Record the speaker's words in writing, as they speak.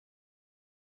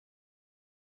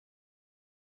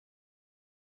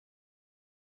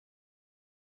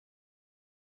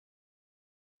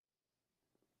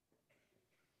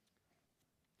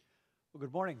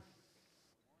Good morning,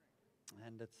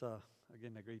 and it's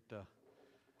again a great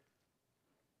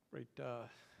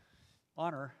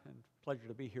honor and pleasure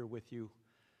to be here with you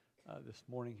this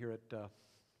morning here at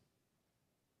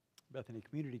Bethany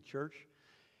Community Church.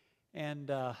 And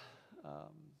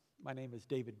my name is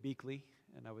David Beakley,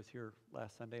 and I was here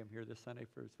last Sunday. I'm here this Sunday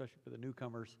especially for the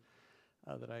newcomers.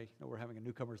 That I know we're having a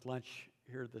newcomers lunch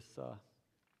here this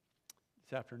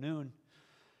afternoon,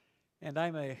 and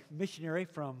I'm a missionary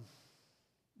from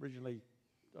originally,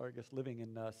 or I guess living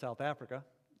in South Africa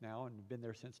now, and been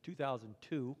there since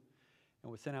 2002,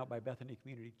 and was sent out by Bethany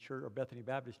Community Church, or Bethany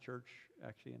Baptist Church,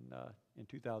 actually in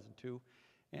 2002.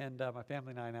 And my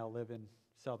family and I now live in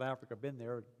South Africa. Been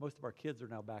there. Most of our kids are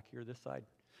now back here this side,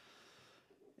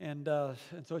 and so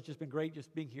it's just been great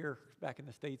just being here back in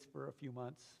the States for a few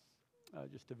months,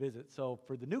 just to visit. So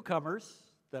for the newcomers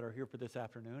that are here for this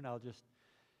afternoon, I'll just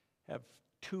have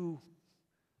two,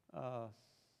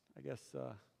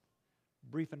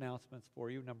 brief announcements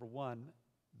for you. Number one,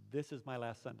 this is my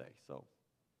last Sunday, so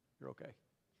you're okay.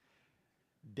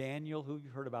 Daniel, who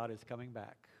you heard about, is coming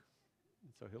back,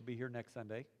 and so he'll be here next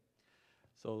Sunday.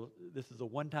 So this is a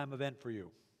one-time event for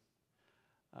you.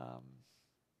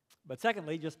 But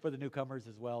secondly, just for the newcomers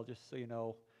as well, just so you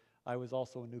know, I was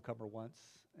also a newcomer once,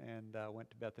 and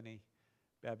went to Bethany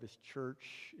Baptist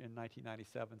Church in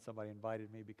 1997. Somebody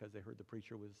invited me because they heard the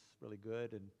preacher was really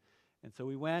good, and so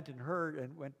we went and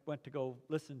went to go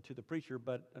listen to the preacher,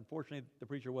 but unfortunately the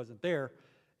preacher wasn't there,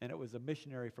 and it was a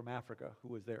missionary from Africa who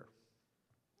was there.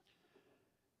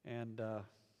 And at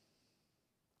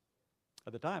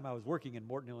the time I was working in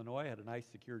Morton, Illinois. I had a nice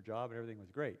secure job and everything was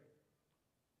great.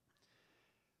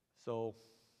 So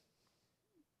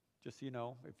just so you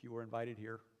know, if you were invited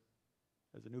here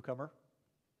as a newcomer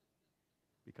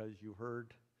because you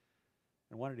heard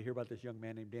and wanted to hear about this young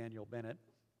man named Daniel Bennett,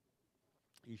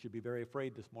 you should be very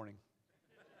afraid this morning.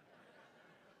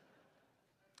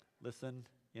 Listen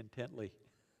intently.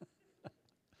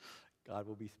 God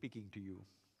will be speaking to you.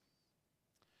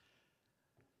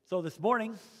 So this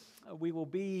morning, we will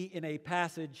be in a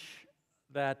passage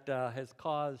that has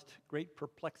caused great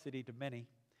perplexity to many.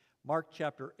 Mark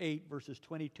chapter 8, verses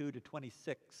 22 to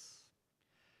 26.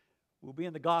 We'll be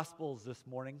in the Gospels this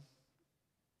morning,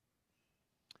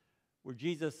 where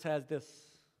Jesus has this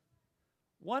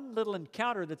one little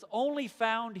encounter that's only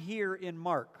found here in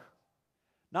Mark,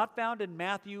 not found in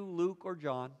Matthew, Luke, or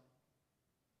John.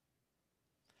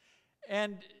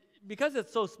 And because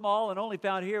it's so small and only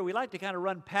found here, we like to kind of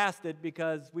run past it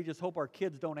because we just hope our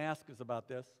kids don't ask us about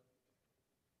this.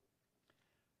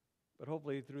 But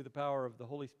hopefully through the power of the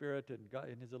Holy Spirit and God,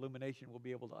 and His illumination, we'll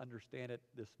be able to understand it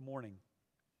this morning.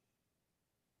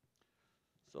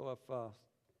 So if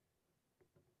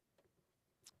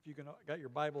you got your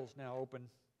Bibles now open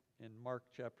in Mark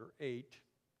chapter 8,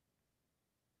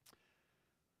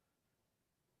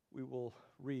 we will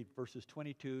read verses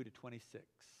 22 to 26.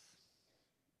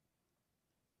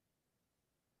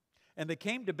 And they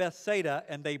came to Bethsaida,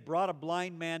 and they brought a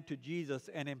blind man to Jesus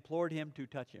and implored him to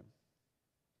touch him.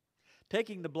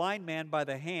 Taking the blind man by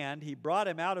the hand, he brought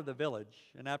him out of the village,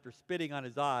 and after spitting on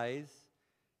his eyes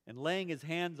and laying his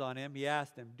hands on him, he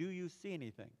asked him, "Do you see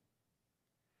anything?"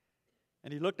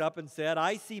 And he looked up and said,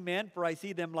 "I see men, for I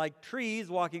see them like trees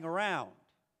walking around."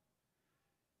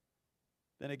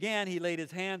 Then again he laid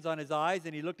his hands on his eyes,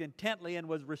 and he looked intently and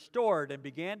was restored and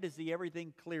began to see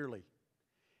everything clearly.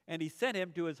 And he sent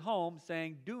him to his home,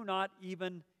 saying, "Do not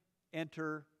even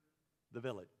enter the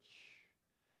village."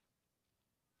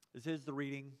 This is the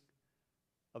reading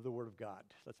of the Word of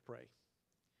God. Let's pray.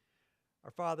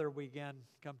 Our Father, we again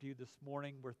come to you this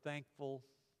morning. We're thankful.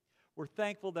 We're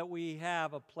thankful that we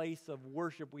have a place of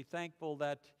worship. We're thankful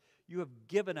that you have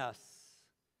given us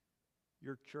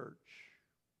your church.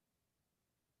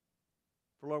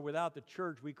 For Lord, without the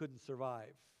church, we couldn't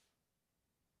survive.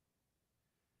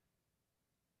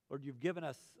 Lord, you've given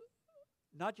us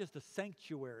not just a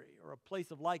sanctuary or a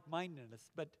place of like-mindedness,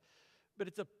 but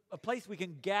it's a place we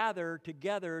can gather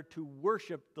together to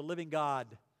worship the living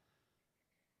God,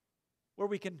 where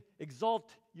we can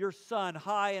exalt your Son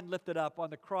high and lifted up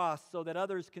on the cross so that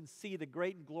others can see the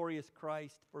great and glorious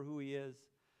Christ for who He is.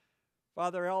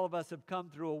 Father, all of us have come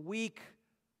through a week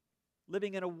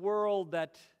living in a world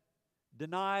that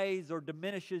denies or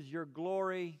diminishes your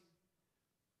glory,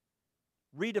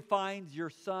 redefines your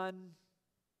Son,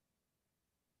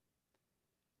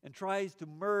 and tries to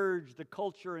merge the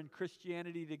culture and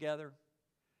Christianity together.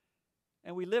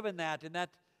 And we live in that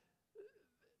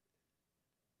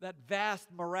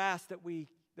vast morass that we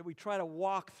try to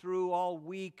walk through all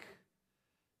week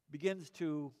begins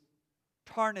to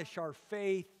tarnish our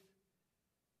faith,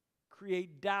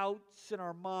 create doubts in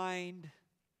our mind.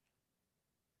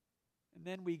 And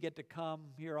then we get to come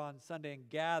here on Sunday and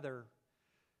gather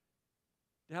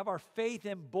to have our faith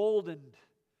emboldened,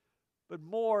 but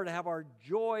more to have our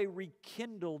joy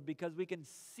rekindled because we can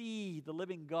see the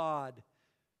living God.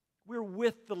 We're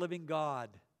with the living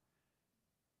God.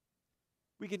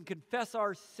 We can confess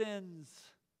our sins.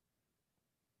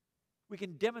 We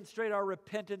can demonstrate our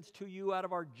repentance to you out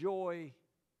of our joy,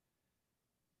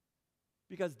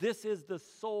 because this is the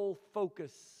sole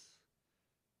focus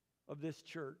of this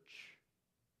church.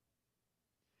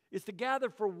 It's to gather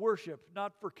for worship,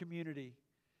 not for community.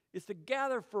 It's to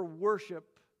gather for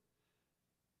worship,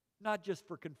 not just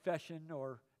for confession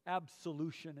or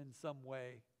absolution in some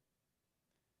way.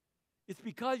 It's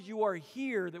because you are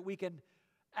here that we can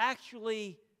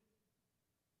actually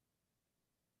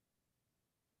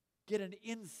get an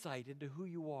insight into who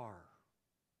you are.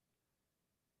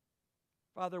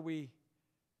 Father, we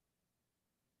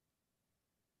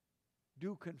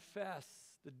do confess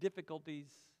the difficulties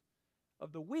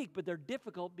of the week, but they're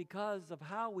difficult because of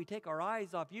how we take our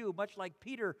eyes off you, much like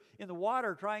Peter in the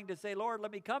water trying to say, Lord,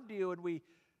 let me come to you, and we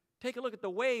take a look at the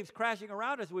waves crashing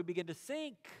around us and we begin to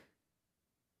sink.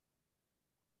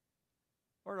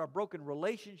 Lord, our broken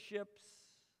relationships,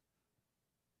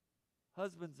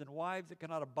 husbands and wives that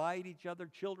cannot abide each other,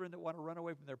 children that want to run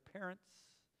away from their parents,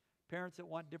 parents that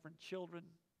want different children,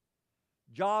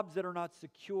 jobs that are not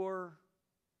secure.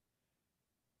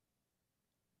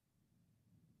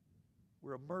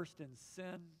 We're immersed in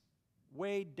sin,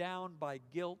 weighed down by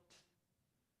guilt.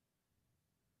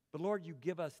 But Lord, you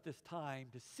give us this time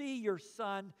to see your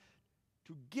Son,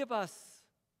 to give us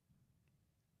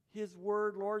his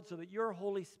word, Lord, so that your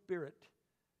Holy Spirit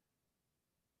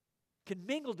can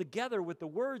mingle together with the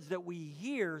words that we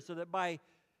hear, so that by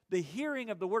the hearing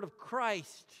of the word of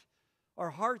Christ, our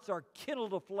hearts are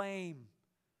kindled aflame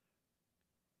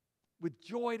with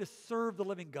joy to serve the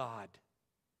living God.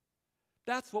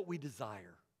 That's what we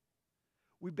desire.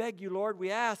 We beg you, Lord,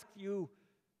 we ask you,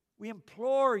 we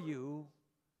implore you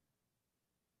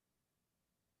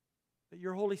that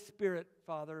your Holy Spirit,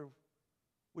 Father,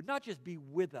 would not just be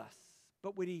with us,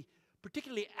 but would be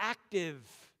particularly active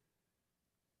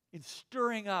in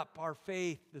stirring up our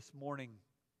faith this morning,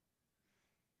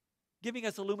 giving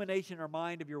us illumination in our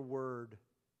mind of your word.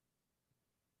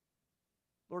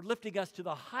 Lord, lifting us to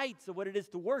the heights of what it is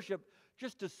to worship,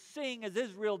 just to sing as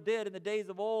Israel did in the days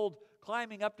of old,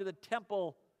 climbing up to the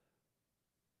temple,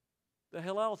 the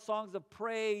Hallel songs of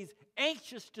praise,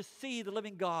 anxious to see the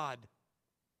living God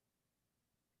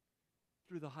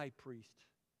through the high priest.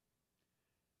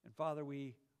 And Father,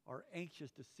 we are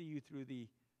anxious to see you through the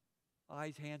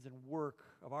eyes, hands, and work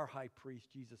of our high priest,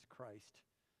 Jesus Christ,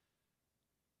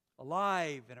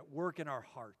 alive and at work in our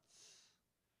hearts,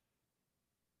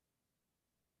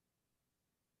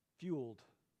 fueled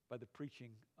by the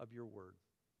preaching of your word.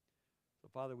 So,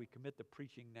 Father, we commit the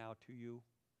preaching now to you,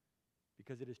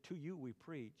 because it is to you we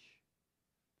preach.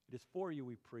 It is for you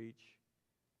we preach,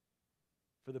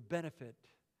 for the benefit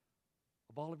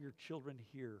of all of your children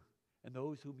here and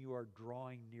those whom you are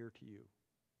drawing near to you.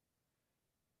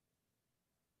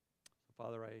 So,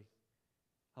 Father, I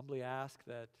humbly ask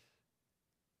that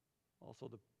also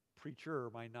the preacher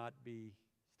might not be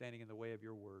standing in the way of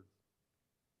your word,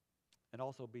 and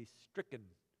also be stricken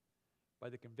by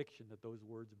the conviction that those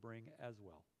words bring as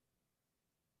well.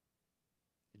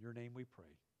 In your name we pray.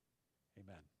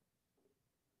 Amen.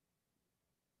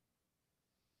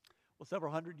 Well,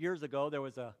 several hundred years ago, there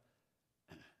was a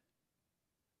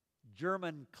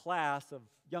German class of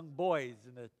young boys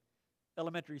in the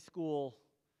elementary school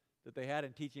that they had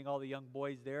in teaching all the young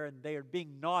boys there, and they were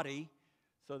being naughty,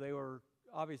 so they were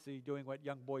obviously doing what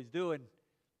young boys do in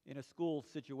a school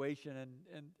situation,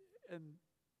 and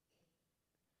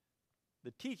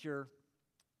the teacher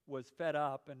was fed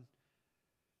up, and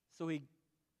so he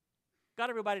got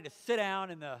everybody to sit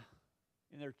down in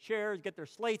their chairs, get their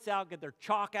slates out, get their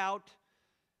chalk out,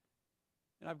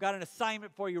 and I've got an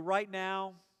assignment for you right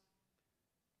now.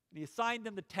 And he assigned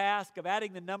them the task of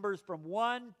adding the numbers from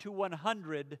 1 to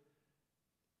 100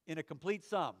 in a complete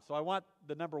sum. So I want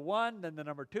the number 1, then the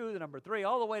number 2, the number 3,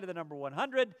 all the way to the number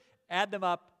 100. Add them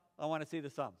up. I want to see the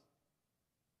sum.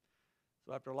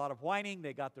 So after a lot of whining,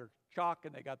 they got their chalk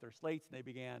and they got their slates and they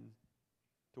began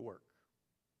to work.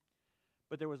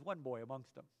 But there was one boy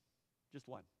amongst them, just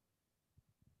one.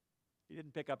 He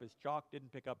didn't pick up his chalk,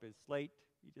 didn't pick up his slate.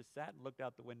 He just sat and looked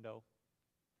out the window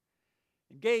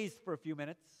and gazed for a few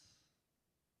minutes.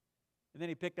 And then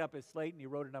he picked up his slate and he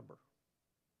wrote a number.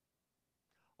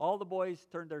 All the boys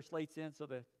turned their slates in so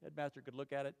the headmaster could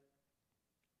look at it.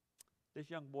 This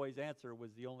young boy's answer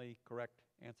was the only correct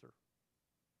answer.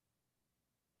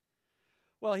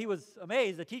 Well, he was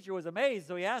amazed. The teacher was amazed,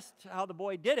 so he asked how the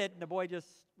boy did it, and the boy just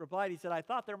replied, he said, I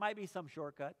thought there might be some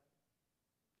shortcut.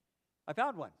 I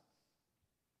found one.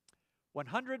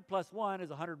 100 plus 1 is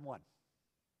 101.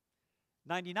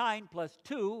 99 plus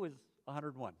 2 is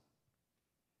 101.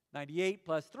 98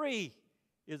 plus 3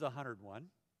 is 101.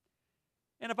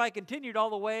 And if I continued all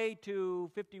the way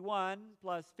to 51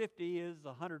 plus 50 is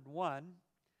 101,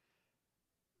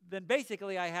 then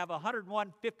basically I have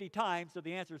 101 50 times, so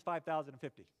the answer is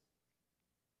 5,050.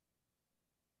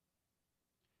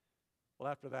 Well,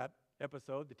 after that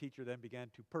episode, the teacher then began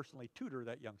to personally tutor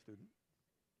that young student,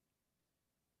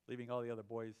 leaving all the other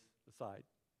boys aside.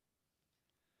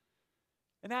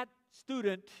 And that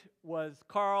student was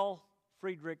Carl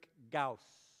Friedrich Gauss,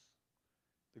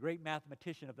 the great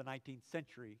mathematician of the 19th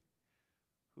century,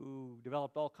 who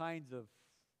developed all kinds of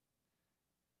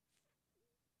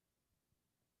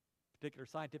particular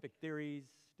scientific theories,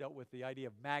 dealt with the idea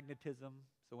of magnetism.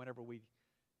 So whenever we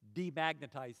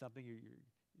demagnetize something, you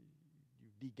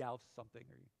de-Gauss something.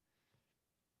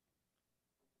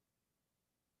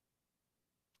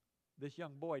 This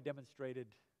young boy demonstrated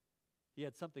he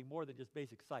had something more than just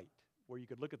basic sight, where you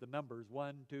could look at the numbers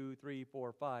 1, 2, 3,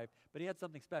 4, 5, but he had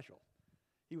something special.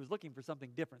 He was looking for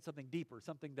something different, something deeper,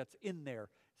 something that's in there,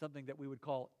 something that we would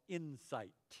call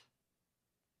insight.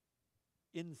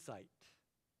 Insight.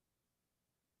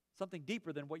 Something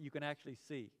deeper than what you can actually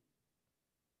see.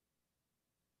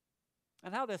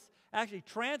 And how this actually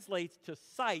translates to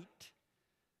sight,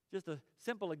 just a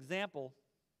simple example.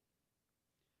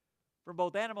 From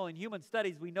both animal and human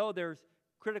studies, we know there's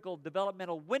critical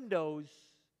developmental windows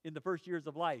in the first years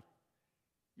of life.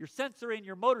 Your sensory and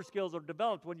your motor skills are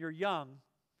developed when you're young.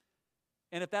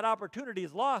 And if that opportunity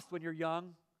is lost when you're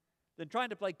young, then trying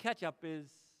to play catch-up is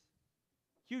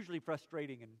hugely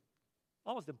frustrating and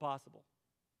almost impossible.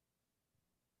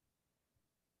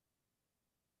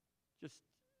 Just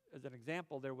as an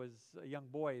example, there was a young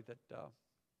boy that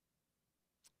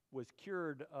was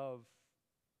cured of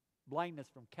blindness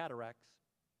from cataracts.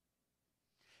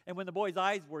 And when the boy's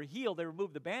eyes were healed, they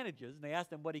removed the bandages, and they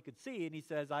asked him what he could see, and he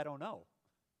says, I don't know.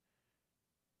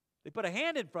 They put a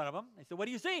hand in front of him. They said, what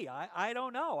do you see? I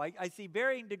don't know. I see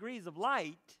varying degrees of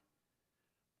light,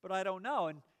 but I don't know.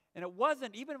 And it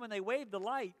wasn't, even when they waved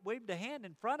the hand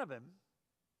in front of him,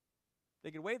 they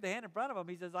could wave the hand in front of him.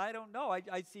 He says, I don't know.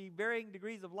 I see varying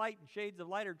degrees of light, and shades of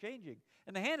light are changing.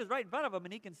 And the hand is right in front of him,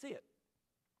 and he can see it.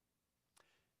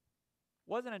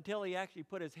 Wasn't until he actually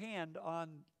put his hand on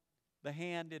the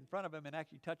hand in front of him and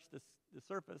actually touched the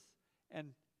surface and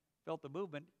felt the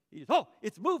movement. He says, oh,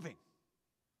 it's moving.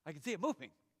 I can see it moving.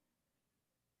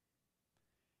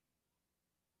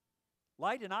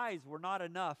 Light and eyes were not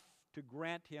enough to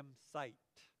grant him sight.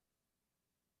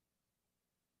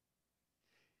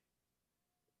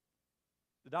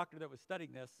 The doctor that was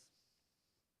studying this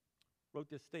wrote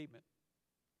this statement.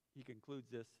 He concludes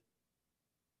this,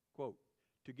 quote,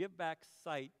 to give back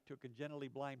sight to a congenitally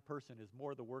blind person is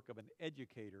more the work of an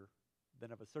educator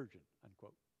than of a surgeon,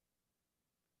 unquote.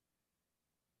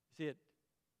 See, it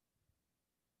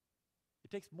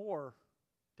takes more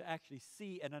to actually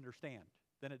see and understand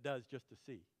than it does just to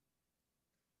see.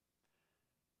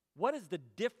 What is the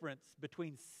difference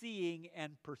between seeing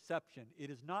and perception? It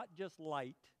is not just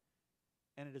light,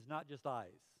 and it is not just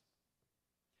eyes.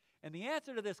 And the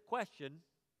answer to this question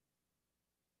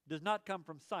does not come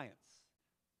from science.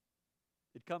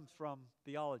 It comes from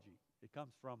theology. It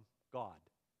comes from God.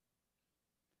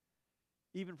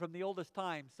 Even from the oldest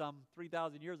time, some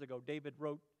 3,000 years ago, David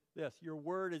wrote this, your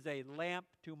word is a lamp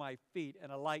to my feet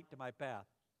and a light to my path.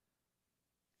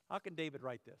 How can David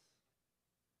write this?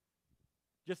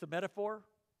 Just a metaphor?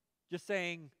 Just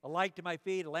saying a light to my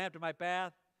feet, a lamp to my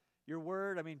path? Your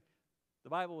word? I mean, the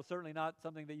Bible was certainly not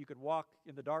something that you could walk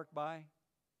in the dark by,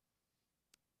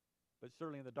 but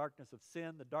certainly in the darkness of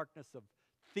sin, the darkness of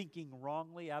thinking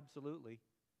wrongly, absolutely.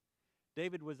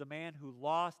 David was a man who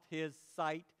lost his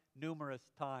sight numerous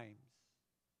times.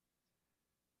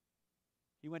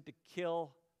 He went to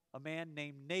kill a man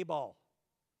named Nabal,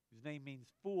 whose name means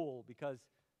fool, because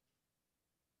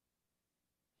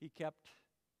he kept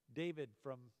David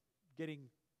from getting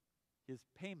his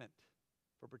payment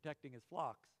for protecting his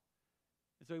flocks.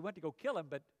 And so he went to go kill him,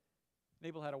 but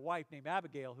Nabal had a wife named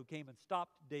Abigail who came and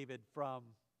stopped David from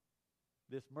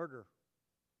this murder.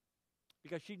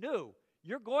 Because she knew,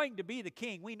 you're going to be the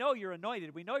king. We know you're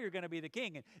anointed. We know you're going to be the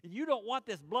king. And you don't want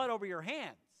this blood over your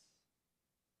hands.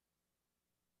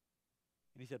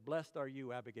 And he said, blessed are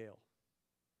you, Abigail,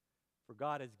 for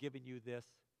God has given you this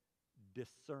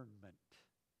discernment.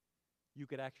 You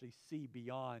could actually see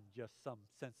beyond just some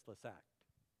senseless act.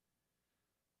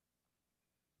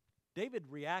 David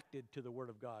reacted to the word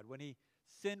of God. When he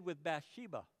sinned with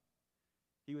Bathsheba,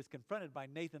 he was confronted by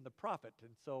Nathan the prophet.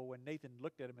 And so when Nathan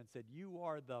looked at him and said, "You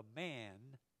are the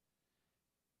man,"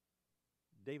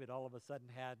 David all of a sudden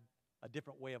had a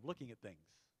different way of looking at things.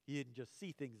 He didn't just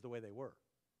see things the way they were.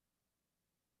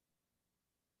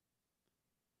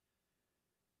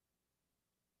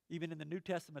 Even in the New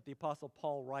Testament, the Apostle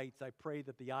Paul writes, "I pray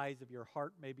that the eyes of your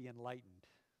heart may be enlightened,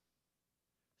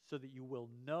 so that you will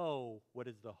know what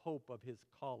is the hope of his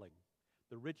calling,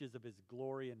 the riches of his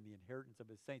glory, and the inheritance of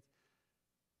his saints."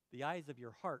 The eyes of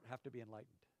your heart have to be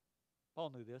enlightened. Paul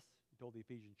knew this. He told the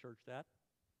Ephesian church that.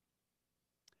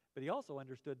 But he also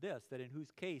understood this, that in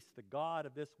whose case the God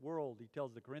of this world, he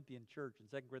tells the Corinthian church in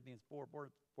 2 Corinthians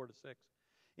 4:4-6,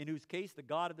 in whose case the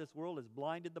God of this world has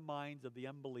blinded the minds of the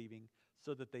unbelieving,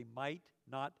 so that they might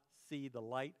not see the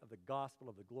light of the gospel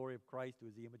of the glory of Christ, who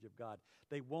is the image of God.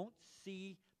 They won't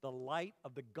see the light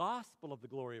of the gospel of the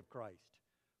glory of Christ,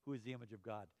 who is the image of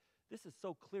God. This is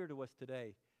so clear to us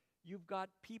today. You've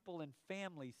got people and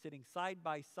families sitting side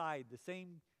by side, the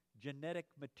same genetic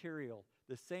material,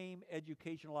 the same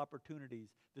educational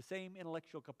opportunities, the same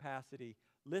intellectual capacity,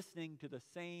 listening to the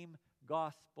same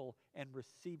gospel and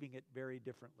receiving it very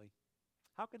differently.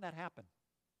 How can that happen?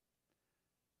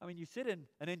 I mean, you sit in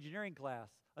an engineering class,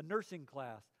 a nursing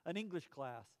class, an English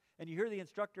class, and you hear the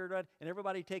instructor and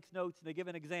everybody takes notes and they give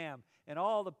an exam, and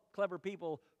all the clever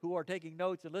people who are taking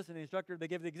notes and listening to the instructor, they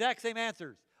give the exact same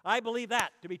answers. I believe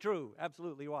that to be true.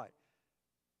 Absolutely right.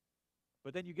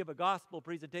 But then you give a gospel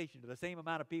presentation to the same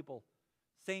amount of people,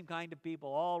 same kind of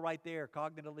people, all right there,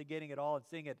 cognitively getting it all and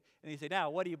seeing it. And you say,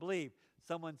 "Now, what do you believe?"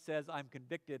 Someone says, "I'm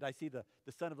convicted. I see the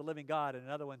Son of the living God." And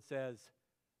another one says,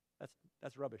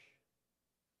 that's rubbish.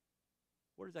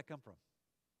 Where does that come from?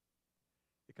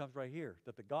 It comes right here,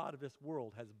 that the God of this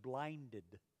world has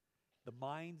blinded the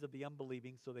minds of the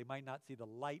unbelieving so they might not see the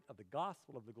light of the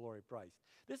gospel of the glory of Christ.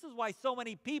 This is why so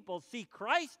many people see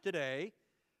Christ today,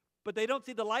 but they don't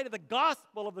see the light of the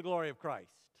gospel of the glory of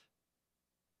Christ.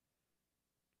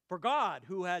 For God,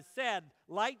 who has said,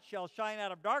 "Light shall shine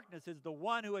out of darkness," is the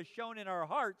one who has shown in our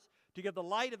hearts to give the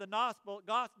light of the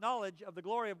knowledge of the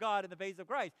glory of God in the face of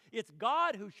Christ. It's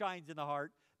God who shines in the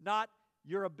heart, not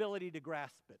your ability to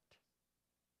grasp it.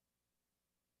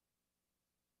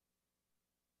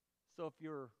 So if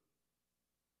you're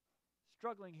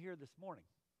struggling here this morning,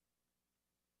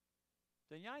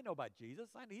 saying, "Yeah, I know about Jesus.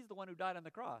 He's the one who died on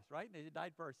the cross, right? And he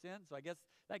died for our sins, so I guess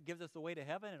that gives us the way to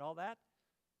heaven and all that."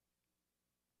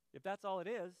 If that's all it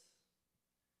is,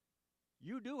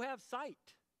 you do have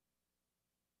sight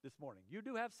this morning. You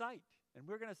do have sight, and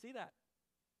we're going to see that.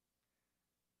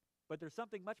 But there's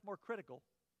something much more critical,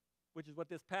 which is what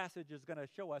this passage is going to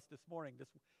show us this morning.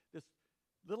 This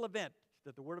little event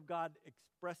that the Word of God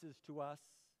expresses to us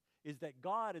is that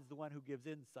God is the one who gives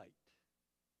insight.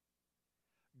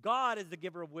 God is the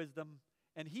giver of wisdom,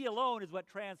 and He alone is what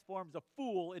transforms a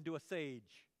fool into a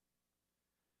sage.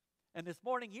 And this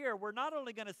morning here, we're not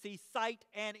only going to see sight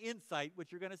and insight,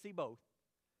 which you're going to see both,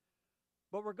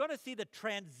 but we're going to see the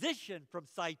transition from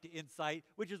sight to insight,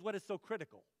 which is what is so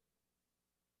critical.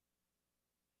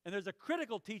 And there's a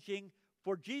critical teaching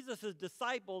for Jesus'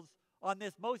 disciples on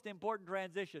this most important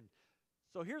transition.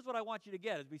 So here's what I want you to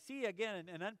get. As we see again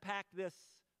and unpack this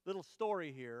little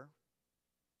story here,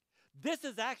 this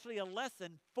is actually a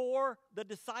lesson for the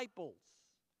disciples.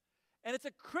 And it's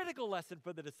a critical lesson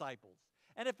for the disciples.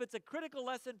 And if it's a critical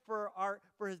lesson for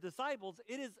His disciples,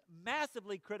 it is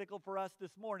massively critical for us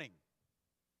this morning.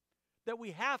 That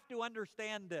we have to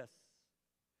understand this.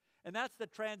 And that's the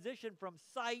transition from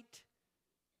sight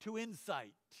to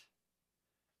insight.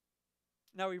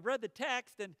 Now, we've read the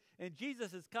text, and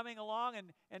Jesus is coming along,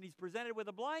 and He's presented with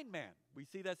a blind man. We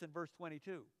see this in verse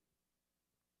 22.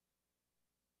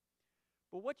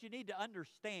 But what you need to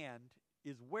understand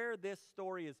is where this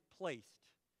story is placed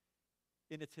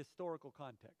in its historical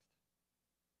context.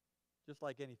 Just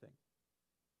like anything.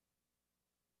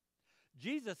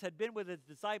 Jesus had been with His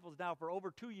disciples now for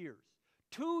over 2 years.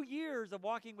 2 years of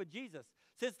walking with Jesus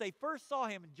since they first saw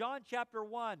Him in John chapter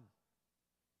 1.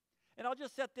 And I'll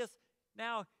just set this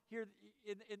now here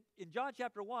in John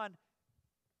chapter 1.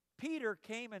 Peter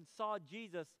came and saw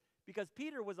Jesus because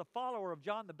Peter was a follower of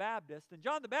John the Baptist. And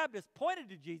John the Baptist pointed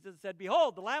to Jesus and said,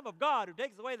 "Behold, the Lamb of God who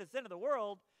takes away the sin of the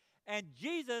world." And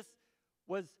Jesus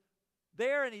was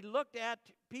there, and He looked at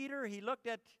Peter. He looked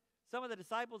at some of the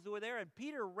disciples who were there, and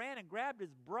Peter ran and grabbed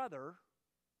his brother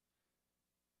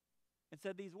and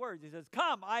said these words. He says,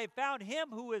 "Come, I have found Him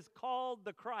who is called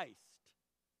the Christ."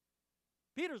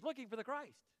 Peter's looking for the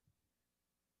Christ.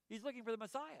 He's looking for the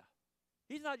Messiah.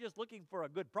 He's not just looking for a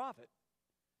good prophet.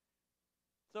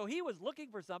 So he was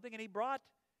looking for something, and he brought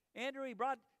Andrew, he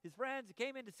brought his friends, he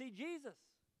came in to see Jesus.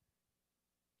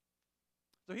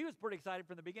 So he was pretty excited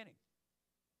from the beginning.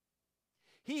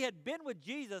 He had been with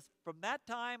Jesus from that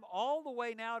time all the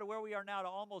way now to where we are now to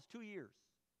almost 2 years.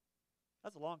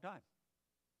 That's a long time.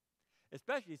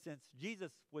 Especially since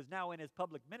Jesus was now in his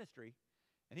public ministry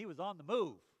and he was on the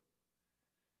move.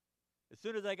 As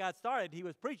soon as they got started, he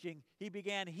was preaching, he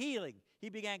began healing, he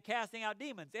began casting out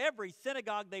demons. Every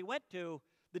synagogue they went to,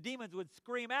 the demons would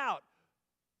scream out,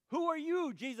 "Who are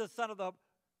you, Jesus, Son of the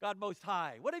God Most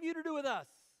High? What have you to do with us?"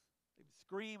 They'd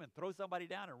scream and throw somebody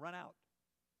down and run out.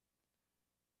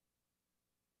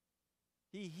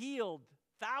 He healed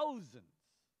thousands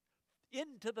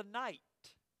into the night.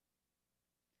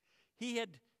 He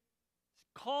had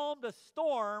calmed a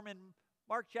storm in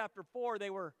Mark chapter 4. They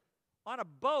were on a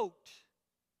boat,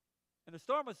 and the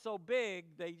storm was so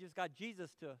big, they just got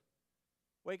Jesus to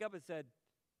wake up and said,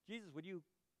 "Jesus, would you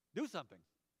do something?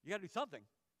 You got to do something."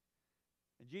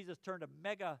 And Jesus turned a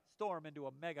mega storm into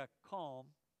a mega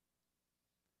calm.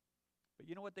 But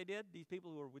you know what they did, these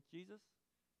people who were with Jesus?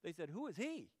 They said, "Who is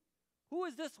he? Who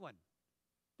is this one?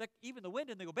 That even the wind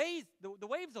and the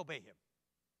waves obey him."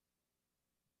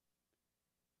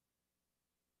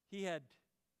 He had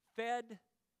fed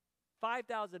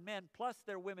 5,000 men plus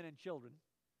their women and children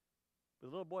with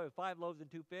a little boy with 5 loaves and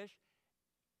 2 fish,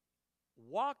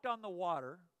 walked on the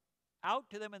water out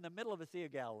to them in the middle of the Sea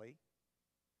of Galilee,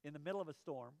 in the middle of a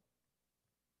storm.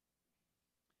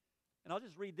 And I'll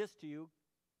just read this to you.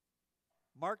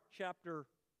 Mark chapter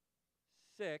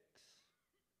 6,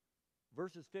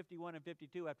 verses 51 and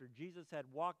 52, after Jesus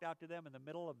had walked out to them in the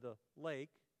middle of the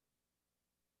lake.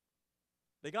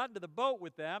 They got into the boat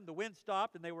with them, the wind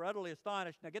stopped, and they were utterly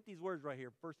astonished. Now get these words right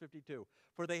here, verse 52.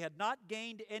 "For they had not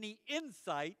gained any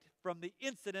insight from the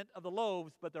incident of the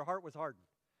loaves, but their heart was hardened."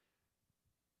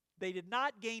 They did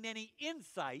not gain any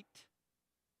insight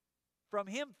from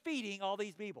him feeding all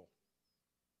these people.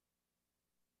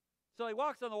 So he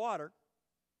walks on the water.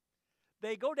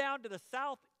 They go down to the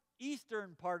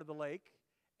southeastern part of the lake,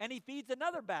 and he feeds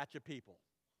another batch of people.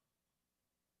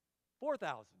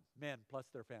 4,000 men plus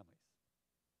their families.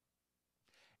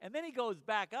 And then he goes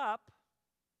back up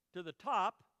to the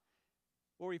top,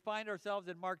 where we find ourselves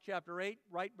in Mark chapter 8,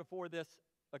 right before this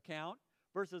account,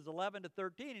 verses 11 to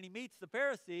 13, and he meets the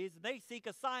Pharisees, and they seek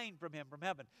a sign from him from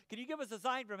heaven. "Can you give us a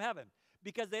sign from heaven?"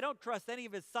 Because they don't trust any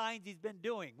of his signs he's been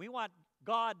doing. "We want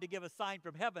God to give a sign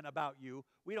from heaven about you.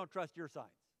 We don't trust your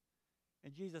signs."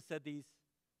 And Jesus said these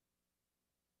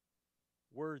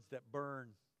words that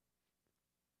burn.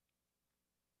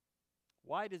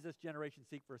 "Why does this generation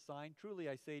seek for a sign? Truly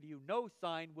I say to you, no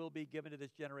sign will be given to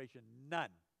this generation.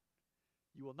 None.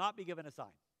 You will not be given a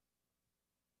sign."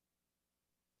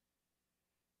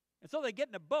 And so they get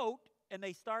in a boat and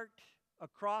they start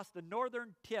across the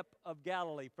northern tip of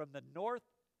Galilee, from the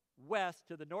northwest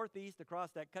to the northeast,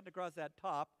 cutting across that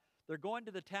top. They're going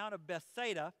to the town of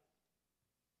Bethsaida.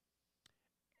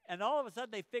 And all of a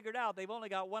sudden they figured out they've only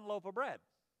got 1 loaf of bread.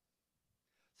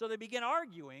 So they begin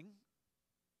arguing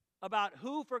about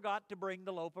who forgot to bring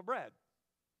the loaf of bread,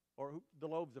 or the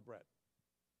loaves of bread.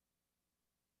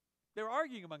 They're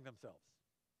arguing among themselves.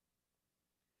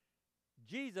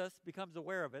 Jesus becomes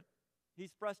aware of it.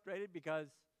 He's frustrated because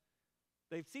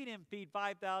they've seen him feed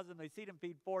 5,000, they've seen him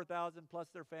feed 4,000 plus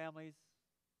their families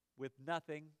with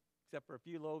nothing except for a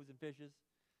few loaves and fishes.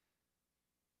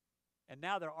 And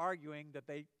now they're arguing that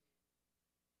they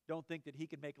don't think that he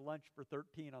can make lunch for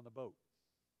 13 on the boat.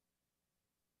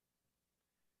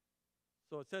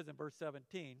 So it says in verse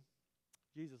 17,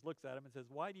 Jesus looks at him and says,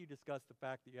 "Why do you discuss the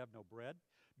fact that you have no bread?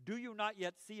 Do you not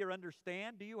yet see or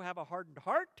understand? Do you have a hardened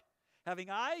heart? Having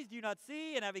eyes, do you not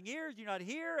see? And having ears, do you not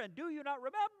hear? And do you not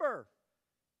remember?"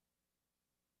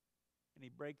 And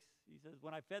he says,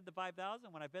 "When I fed the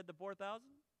 5,000, when I fed the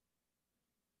 4,000?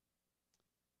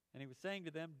 And he was saying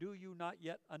to them, do you not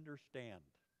yet understand?"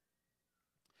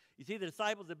 You see, the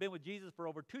disciples had been with Jesus for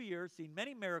over 2 years, seen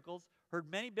many miracles, heard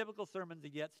many biblical sermons,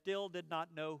 and yet still did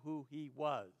not know who he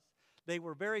was. They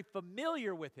were very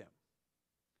familiar with him.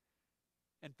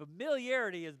 And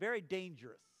familiarity is very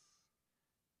dangerous,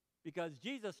 because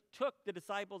Jesus took the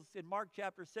disciples in Mark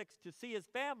chapter 6 to see his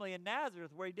family in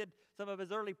Nazareth, where he did some of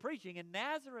his early preaching in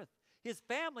Nazareth. His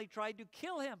family tried to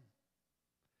kill him,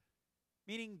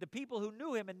 meaning the people who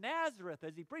knew him in Nazareth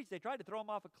as he preached, they tried to throw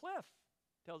him off a cliff.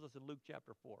 Tells us in Luke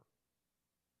chapter 4.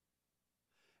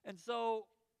 And so,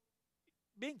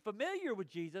 being familiar with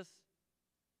Jesus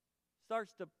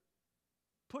starts to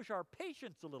push our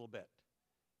patience a little bit,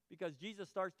 because Jesus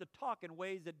starts to talk in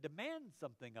ways that demand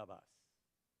something of us.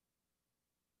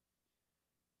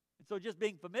 And so just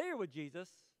being familiar with Jesus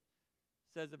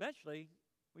says eventually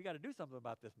We got to do something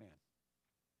about this man.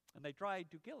 And they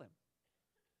tried to kill him.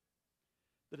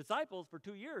 The disciples for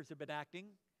 2 years have been acting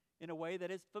in a way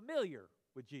that is familiar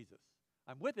with Jesus.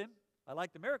 I'm with him. I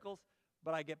like the miracles,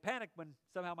 but I get panicked when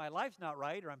somehow my life's not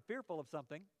right or I'm fearful of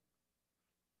something.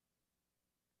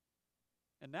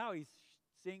 And now he's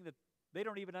seeing that they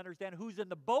don't even understand who's in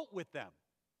the boat with them.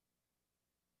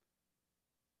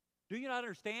 Do you not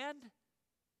understand?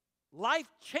 Life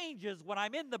changes when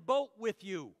I'm in the boat with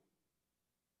you.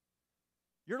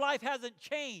 Your life hasn't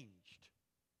changed.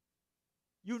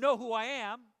 You know who I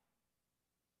am.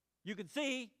 You can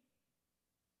see.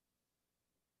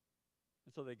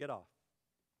 And so they get off.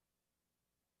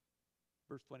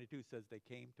 Verse 22 says they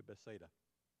came to Bethsaida.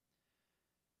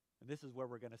 And this is where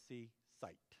we're going to see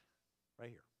sight. Right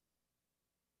here.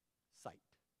 Sight.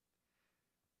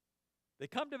 They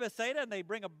come to Bethsaida and they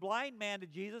bring a blind man to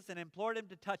Jesus and implored him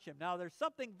to touch him. Now there's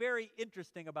something very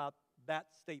interesting about that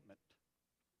statement.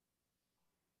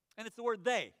 And it's the word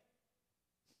they.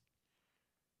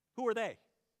 Who are they?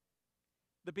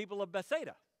 The people of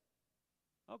Bethsaida.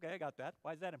 Okay, I got that.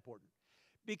 Why is that important?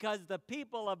 Because the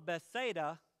people of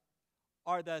Bethsaida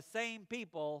are the same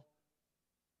people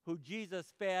who Jesus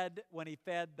fed when he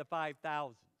fed the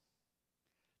 5,000.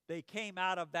 They came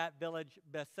out of that village,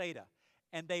 Bethsaida.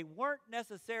 And they weren't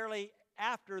necessarily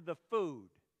after the food.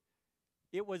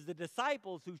 It was the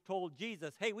disciples who told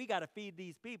Jesus, hey, we got to feed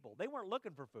these people. They weren't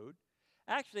looking for food.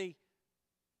 Actually,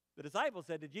 the disciples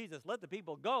said to Jesus, let the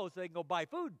people go so they can go buy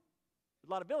food. There's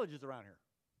a lot of villages around here.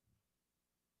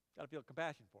 Got to feel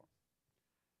compassion for them.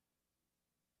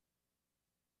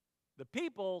 The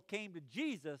people came to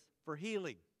Jesus for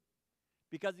healing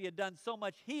because he had done so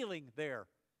much healing there.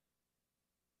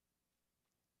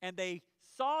 And they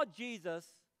saw Jesus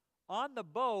on the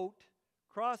boat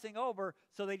crossing over,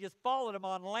 so they just followed him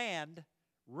on land,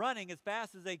 running as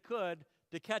fast as they could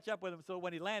to catch up with him. So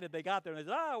when he landed, they got there and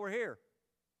they said, we're here.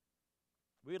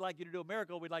 We'd like you to do a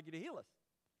miracle. We'd like you to heal us.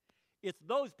 It's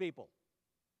those people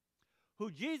who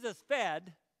Jesus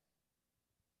fed,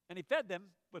 and he fed them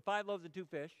with 5 loaves and 2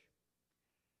 fish.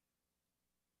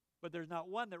 But there's not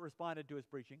one that responded to his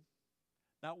preaching,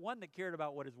 not one that cared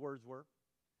about what his words were.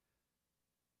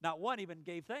 Not one even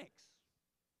gave thanks.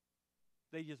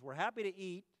 They just were happy to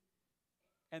eat,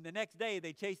 and the next day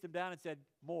they chased him down and said,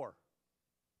 more.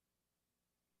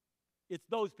 It's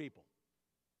those people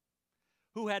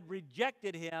who had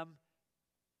rejected him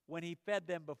when he fed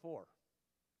them before.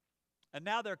 And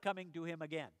now they're coming to him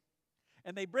again.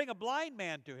 And they bring a blind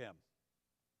man to him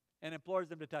and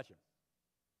implores him to touch him.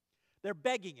 They're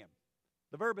begging him.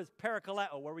 The verb is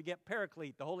parakaleo, where we get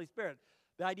paraclete, the Holy Spirit,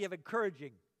 the idea of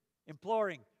encouraging,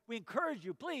 imploring. We encourage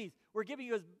you, please. We're giving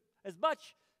you as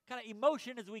much kind of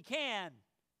emotion as we can.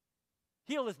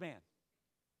 Heal this man.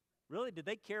 Really? Did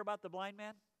they care about the blind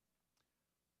man?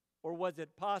 Or was it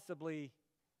possibly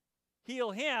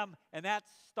heal him, and that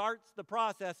starts the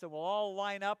process, and we'll all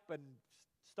line up and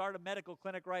start a medical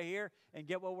clinic right here and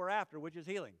get what we're after, which is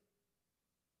healing.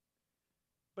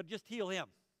 But just heal him.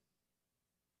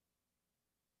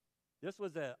 This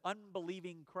was an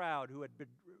unbelieving crowd who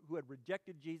had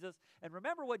rejected Jesus. And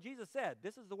remember what Jesus said.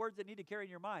 This is the words that need to carry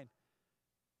in your mind.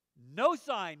 No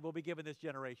sign will be given this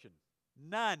generation.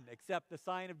 None except the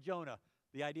sign of Jonah.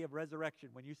 The idea of resurrection.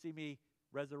 When you see me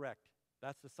resurrect,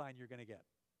 that's the sign you're going to get.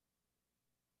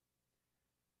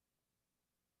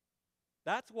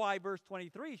 That's why verse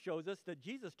 23 shows us that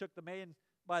Jesus took the man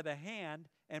by the hand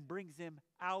and brings him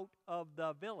out of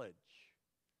the village.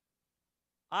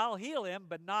 I'll heal him,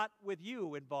 but not with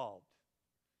you involved.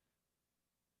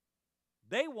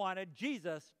 They wanted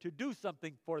Jesus to do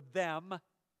something for them.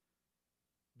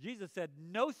 Jesus said,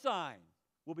 no sign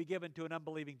will be given to an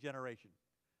unbelieving generation.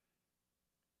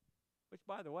 Which,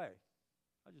 by the way,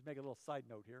 I'll just make a little side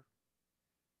note here.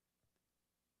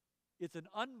 It's an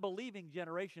unbelieving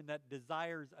generation that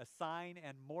desires a sign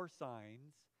and more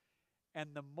signs.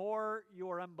 And the more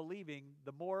you're unbelieving,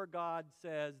 the more God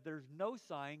says there's no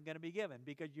sign going to be given,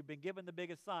 because you've been given the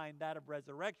biggest sign, that of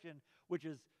resurrection, which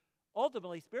is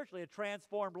ultimately, spiritually, a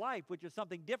transformed life, which is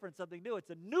something different, something new. It's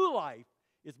a new life.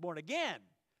 It's born again.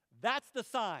 That's the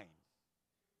sign.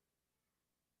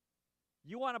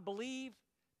 You want to believe?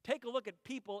 Take a look at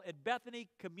people at Bethany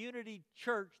Community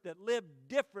Church that lived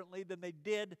differently than they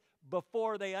did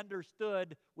before they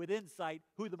understood with insight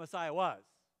who the Messiah was.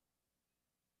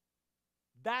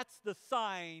 That's the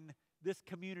sign this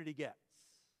community gets.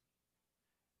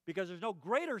 Because there's no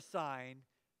greater sign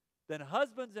than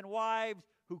husbands and wives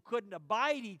who couldn't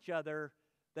abide each other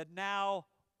that now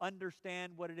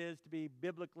understand what it is to be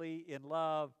biblically in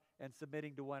love and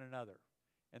submitting to one another.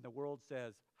 And the world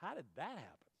says, how did that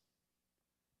happen?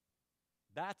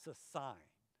 That's a sign.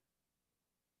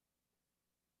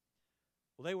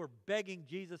 Well, they were begging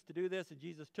Jesus to do this, and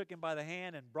Jesus took him by the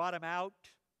hand and brought him out.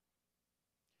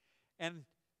 And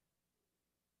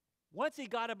once he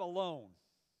got him alone,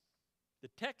 the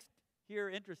text here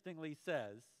interestingly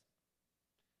says,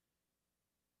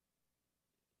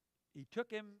 he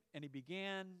took him and he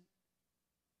began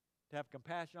to have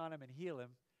compassion on him and heal him.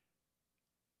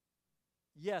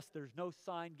 Yes, there's no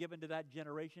sign given to that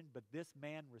generation, but this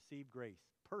man received grace,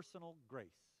 personal grace,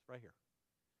 right here.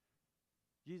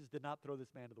 Jesus did not throw this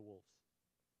man to the wolves.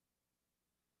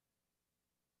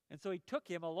 And so he took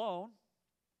him alone.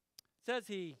 It says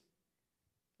he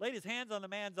laid his hands on the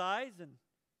man's eyes, and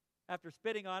after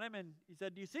spitting on him, and he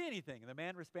said, "Do you see anything?" And the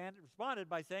man responded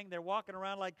by saying, "They're walking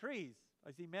around like trees.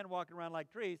 I see men walking around like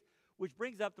trees," which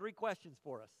brings up 3 questions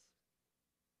for us.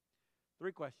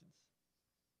 3 questions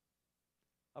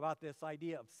about this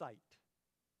idea of sight.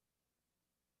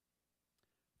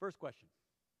 First question.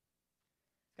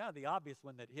 It's kind of the obvious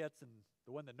one that hits and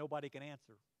the one that nobody can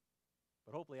answer.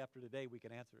 But hopefully after today we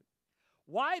can answer it.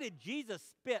 Why did Jesus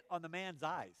spit on the man's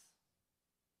eyes?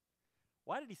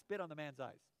 Why did he spit on the man's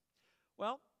eyes?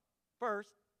 Well, first,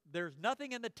 there's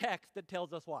nothing in the text that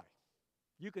tells us why.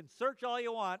 You can search all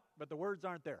you want, but the words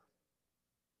aren't there.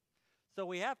 So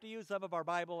we have to use some of our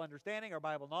Bible understanding, our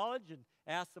Bible knowledge, and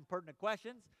ask some pertinent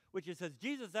questions, which is, has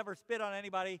Jesus ever spit on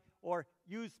anybody or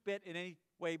used spit in any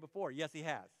way before? Yes, he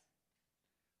has.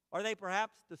 Are they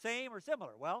perhaps the same or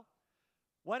similar? Well,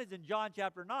 one is in John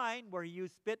chapter 9, where he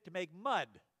used spit to make mud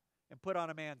and put on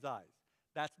a man's eyes.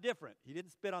 That's different. He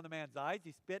didn't spit on the man's eyes.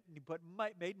 He spit and he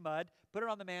made mud, put it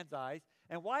on the man's eyes.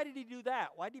 And why did he do that?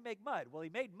 Why did he make mud? Well, he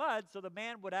made mud so the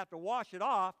man would have to wash it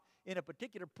off in a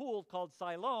particular pool called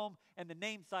Siloam, and the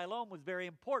name Siloam was very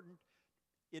important.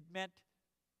 It meant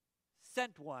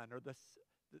sent one, or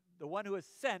the one who is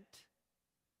sent.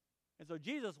 And so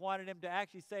Jesus wanted him to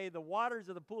actually say, the waters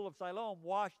of the pool of Siloam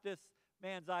washed this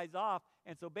man's eyes off.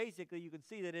 And so basically you can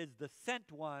see that it is the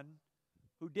sent one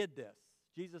who did this.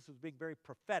 Jesus was being very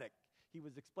prophetic. He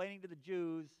was explaining to the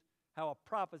Jews how a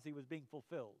prophecy was being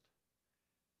fulfilled.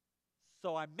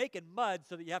 So I'm making mud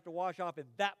so that you have to wash off in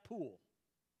that pool.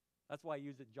 That's why I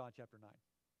used it in John chapter 9.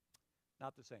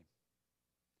 Not the same.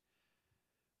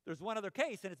 There's one other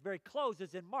case, and it's very close.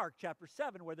 It's in Mark chapter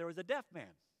 7, where there was a deaf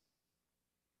man.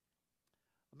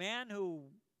 A man who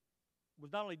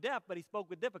was not only deaf, but he spoke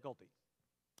with difficulty.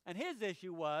 And his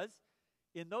issue was,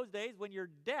 in those days, when you're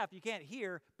deaf, you can't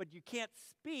hear, but you can't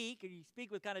speak, and you speak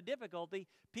with kind of difficulty.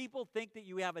 People think that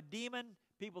you have a demon.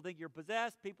 People think you're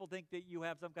possessed. People think that you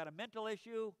have some kind of mental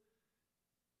issue.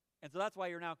 And so that's why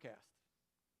you're an outcast.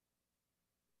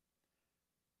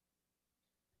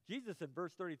 Jesus, in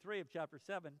verse 33 of chapter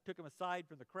 7, took him aside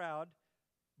from the crowd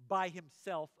by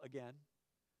himself again,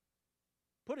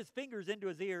 put his fingers into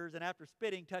his ears, and after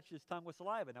spitting, touched his tongue with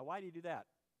saliva. Now, why did he do that?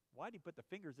 Why did he put the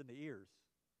fingers in the ears?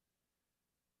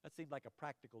 That seemed like a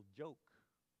practical joke.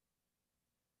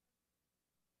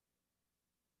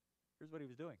 Here's what he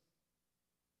was doing.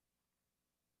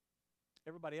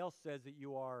 Everybody else says that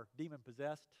you are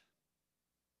demon-possessed.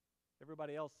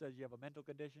 Everybody else says you have a mental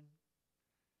condition.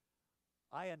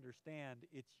 I understand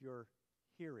it's your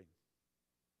hearing.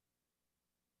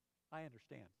 I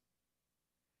understand.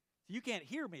 So you can't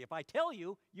hear me. If I tell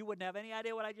you, you wouldn't have any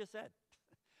idea what I just said.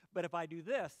 But if I do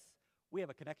this, we have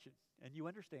a connection. And you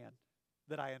understand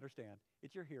that I understand.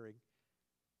 It's your hearing.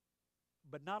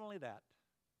 But not only that,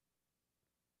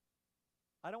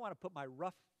 I don't want to put my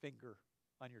rough finger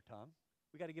on your tongue.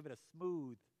 We got to give it a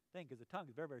smooth thing, because the tongue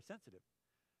is very, very sensitive.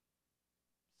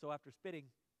 So after spitting,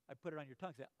 I put it on your tongue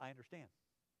and say, I understand.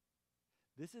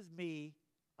 This is me.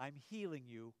 I'm healing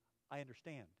you. I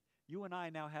understand. You and I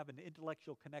now have an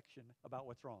intellectual connection about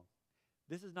what's wrong.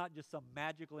 This is not just some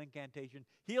magical incantation.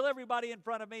 Heal everybody in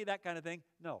front of me, that kind of thing.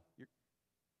 No,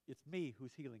 it's me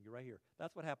who's healing you right here.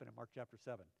 That's what happened in Mark chapter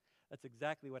 7. That's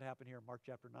exactly what happened here in Mark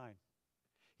chapter 9.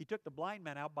 He took the blind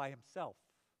man out by himself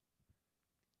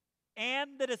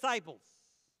and the disciples.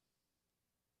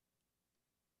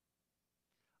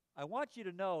 I want you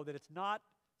to know that it's not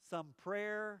some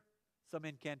prayer, some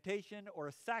incantation, or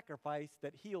a sacrifice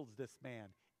that heals this man.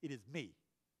 It is me.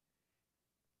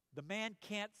 The man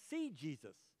can't see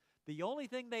Jesus. The only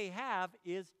thing they have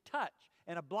is touch.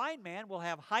 And a blind man will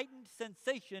have heightened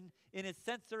sensation in his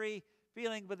sensory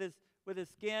feeling with his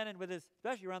skin and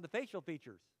especially around the facial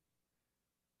features.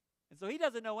 And so he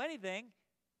doesn't know anything.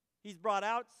 He's brought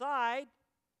outside.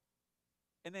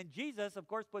 And then Jesus, of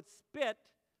course, puts spit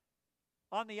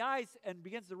on the eyes and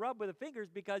begins to rub with the fingers,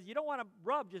 because you don't want to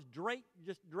rub just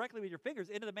directly with your fingers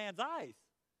into the man's eyes.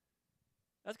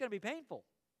 That's going to be painful.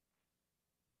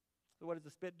 So what does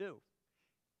the spit do?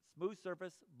 Smooth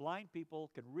surface, blind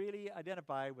people can really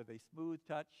identify with a smooth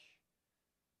touch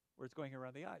where it's going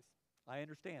around the eyes. I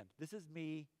understand. This is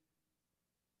me.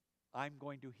 I'm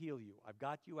going to heal you. I've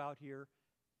got you out here,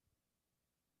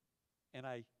 and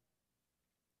I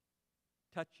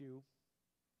touch you,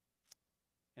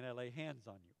 and I lay hands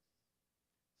on you.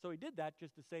 So he did that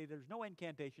just to say there's no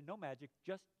incantation, no magic,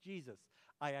 just Jesus.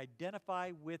 I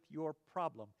identify with your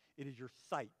problem. It is your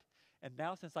sight. And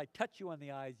now since I touch you on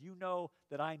the eyes, you know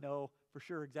that I know for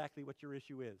sure exactly what your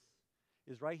issue is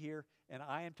right here, and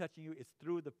I am touching you. It's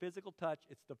through the physical touch.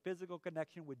 It's the physical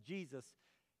connection with Jesus,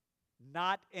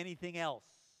 not anything else.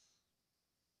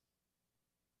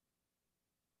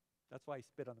 That's why he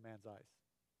spit on the man's eyes.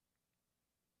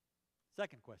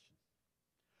 Second question.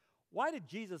 Why did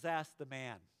Jesus ask the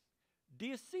man, do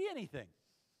you see anything?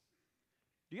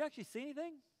 Do you actually see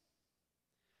anything?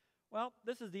 Well,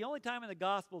 this is the only time in the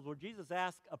Gospels where Jesus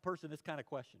asked a person this kind of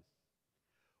question.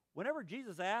 Whenever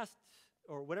Jesus asked,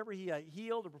 or whenever he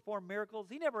healed or performed miracles,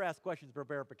 he never asked questions for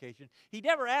verification. He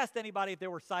never asked anybody if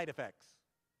there were side effects.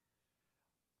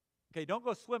 Okay, don't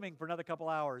go swimming for another couple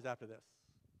hours after this.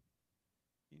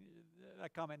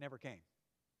 That comment never came.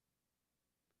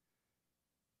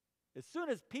 As soon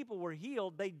as people were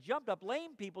healed, they jumped up.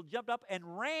 Lame people jumped up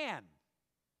and ran.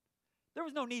 There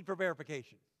was no need for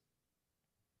verification.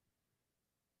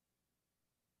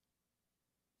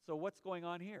 So what's going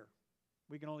on here?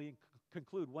 We can only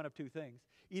conclude one of two things.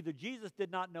 Either Jesus did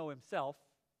not know himself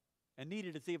and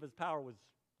needed to see if his power was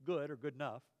good or good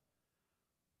enough,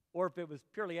 or if it was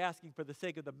purely asking for the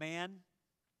sake of the man,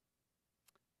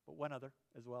 but one other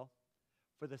as well,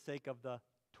 for the sake of the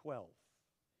 12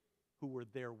 who were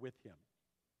there with him.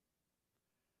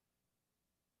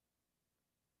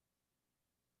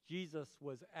 Jesus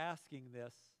was asking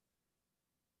this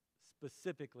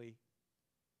specifically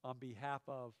on behalf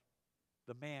of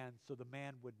the man, so the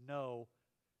man would know.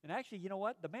 And actually, you know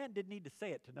what? The man didn't need to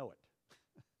say it to know it.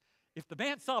 If the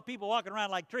man saw people walking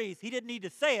around like trees, he didn't need to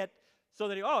say it so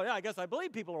that I guess I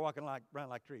believe people are walking around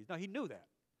like trees. No, he knew that.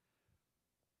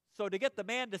 So to get the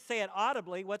man to say it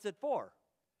audibly, what's it for?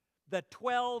 The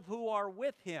 12 who are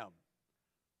with him,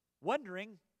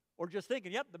 wondering or just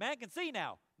thinking, yep, the man can see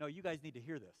now. No, you guys need to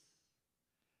hear this.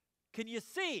 Can you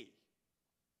see?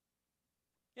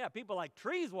 Yeah, people like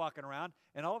trees walking around,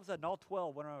 and all of a sudden all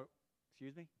 12 went around,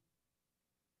 excuse me?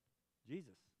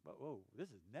 Jesus, whoa, this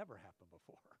has never happened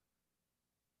before.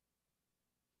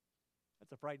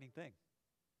 That's a frightening thing.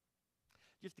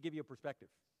 Just to give you a perspective,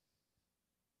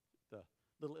 the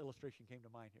little illustration came to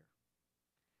mind here.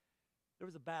 There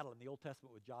was a battle in the Old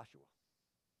Testament with Joshua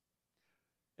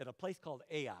at a place called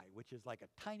Ai, which is like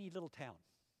a tiny little town.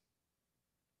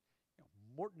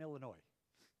 Morton, Illinois.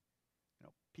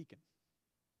 Pekin.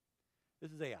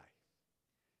 This is Ai.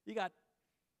 You got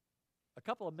a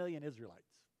couple of million Israelites,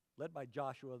 led by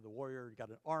Joshua, the warrior. You got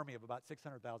an army of about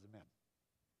 600,000 men.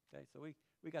 Okay, so we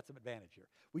got some advantage here.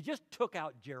 We just took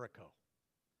out Jericho.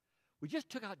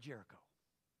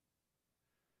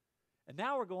 And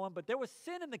now we're going, but there was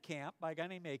sin in the camp by a guy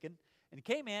named Achan, and he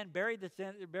came in, buried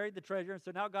the treasure, and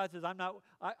so now God says,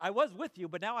 I was with you,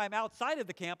 but now I'm outside of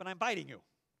the camp and I'm fighting you.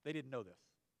 They didn't know this.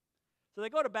 So they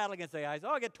go to battle against Ai.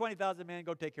 I'll get 20,000 men,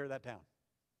 go take care of that town.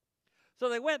 So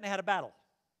they went and had a battle.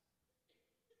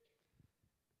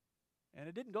 And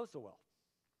it didn't go so well.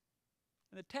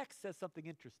 And the text says something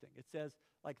interesting. It says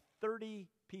like 30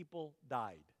 people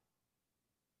died.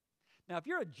 Now, if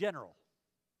you're a general,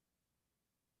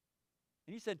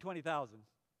 and you send 20,000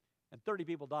 and 30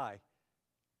 people die,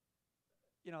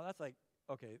 that's like,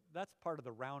 okay, that's part of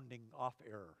the rounding off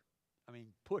error. I mean,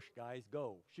 push, guys,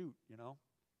 go, shoot,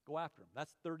 go after them.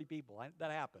 That's 30 people.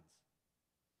 That happens.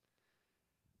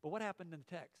 But what happened in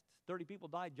the text? 30 people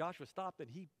died. Joshua stopped and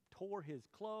he tore his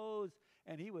clothes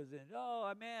and he was in,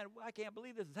 oh, man, I can't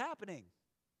believe this is happening.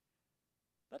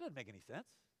 That doesn't make any sense.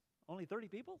 Only 30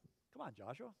 people? Come on,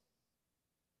 Joshua.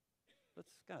 Let's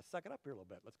kind of suck it up here a little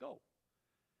bit. Let's go.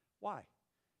 Why?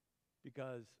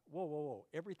 Because, whoa.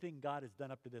 Everything God has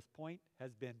done up to this point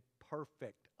has been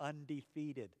perfect,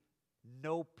 undefeated.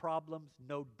 No problems,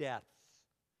 no deaths.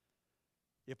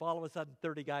 If all of a sudden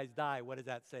 30 guys die, what does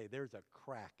that say? There's a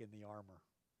crack in the armor.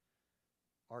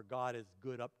 Our God is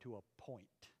good up to a point.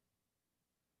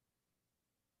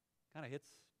 Kind of hits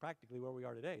practically where we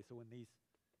are today. So when these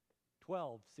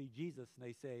 12 see Jesus and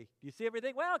they say, do you see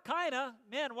everything? Well, kind of.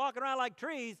 Men walking around like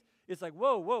trees. It's like,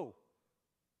 whoa.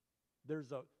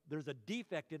 There's a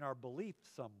defect in our belief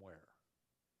somewhere.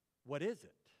 What is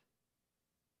it?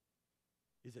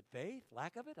 Is it faith?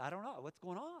 Lack of it? I don't know. What's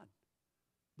going on?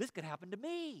 This could happen to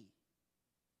me.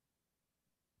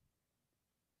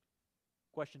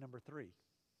 Question number 3.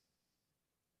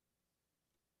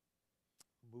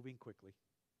 moving quickly.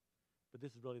 But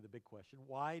this is really the big question.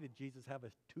 Why did Jesus have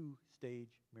a two-stage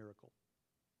miracle?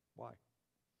 Why?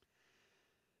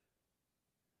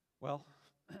 Well,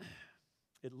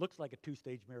 it looks like a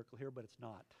two-stage miracle here, but it's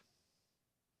not.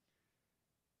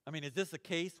 I mean, is this a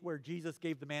case where Jesus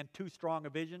gave the man too strong a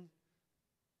vision?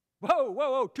 Whoa,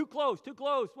 whoa, whoa, too close, too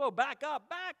close. Whoa, back up,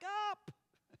 back up.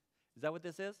 Is that what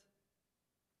this is?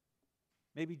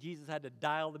 Maybe Jesus had to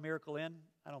dial the miracle in?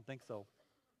 I don't think so.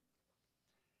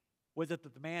 Was it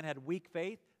that the man had weak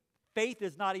faith? Faith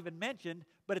is not even mentioned,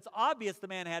 but it's obvious the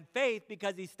man had faith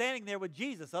because he's standing there with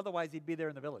Jesus. Otherwise, he'd be there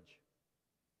in the village.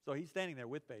 So he's standing there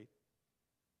with faith.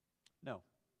 No.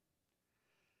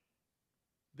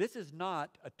 This is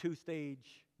not a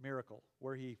two-stage miracle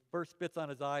where he first spits on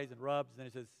his eyes and rubs, and then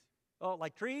he says, oh,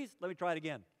 like trees? Let me try it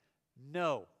again.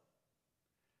 No.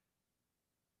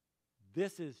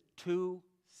 This is two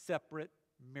separate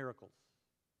miracles.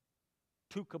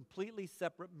 Two completely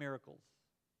separate miracles.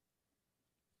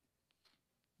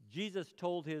 Jesus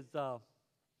told his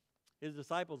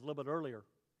disciples a little bit earlier.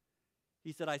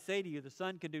 He said, I say to you, the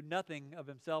Son can do nothing of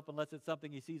himself unless it's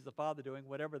something he sees the Father doing.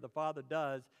 Whatever the Father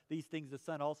does, these things the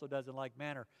Son also does in like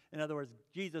manner. In other words,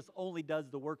 Jesus only does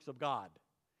the works of God.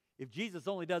 If Jesus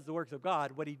only does the works of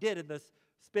God, what he did in this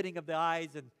spitting of the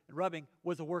eyes and rubbing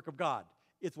was a work of God.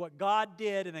 It's what God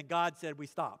did, and then God said, we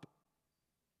stop.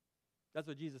 That's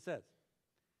what Jesus says.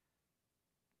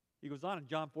 He goes on in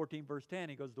John 14, verse 10,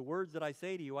 he goes, the words that I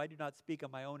say to you, I do not speak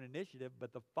on my own initiative,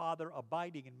 but the Father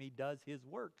abiding in me does his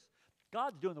works.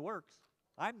 God's doing the works.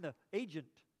 I'm the agent.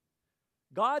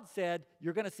 God said,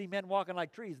 you're going to see men walking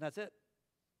like trees, and that's it.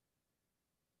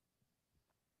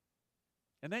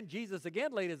 And then Jesus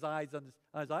again laid his eyes on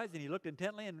his eyes, and he looked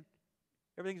intently, and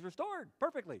everything's restored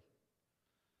perfectly.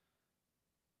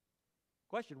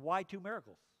 Question, why two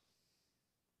miracles?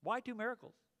 Why two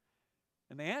miracles?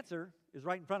 And the answer is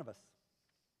right in front of us.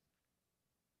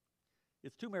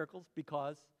 It's two miracles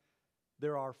because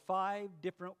there are 5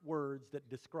 different words that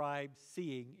describe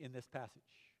seeing in this passage.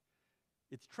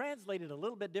 It's translated a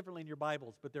little bit differently in your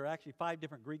Bibles, but there are actually 5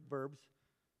 different Greek verbs.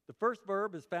 The first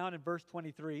verb is found in verse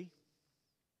 23,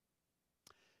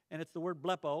 and it's the word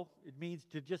blepo. It means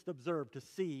to just observe, to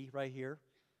see right here.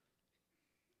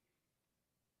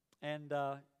 And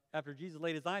after Jesus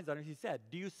laid his eyes on it, he said,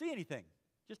 do you see anything?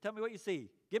 Just tell me what you see.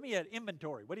 Give me an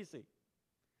inventory. What do you see?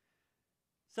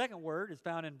 Second word is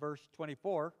found in verse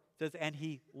 24. It says, and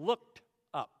he looked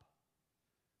up.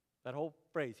 That whole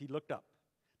phrase, he looked up.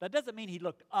 That doesn't mean he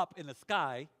looked up in the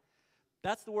sky.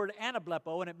 That's the word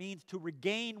anablepo, and it means to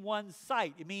regain one's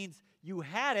sight. It means you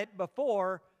had it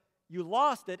before, you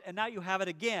lost it, and now you have it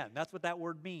again. That's what that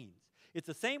word means. It's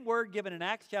the same word given in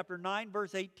Acts chapter 9,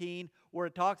 verse 18, where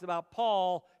it talks about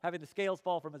Paul having the scales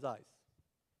fall from his eyes.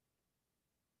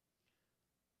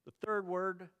 The third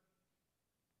word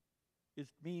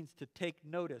means to take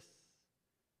notice.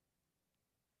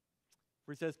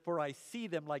 Where he says, for I see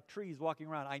them like trees walking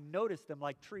around. I notice them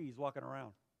like trees walking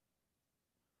around.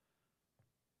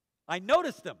 I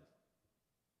notice them.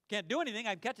 Can't do anything.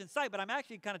 I'm catching sight, but I'm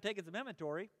actually kind of taking some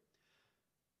inventory.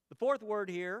 The fourth word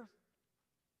here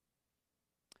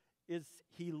is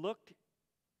he looked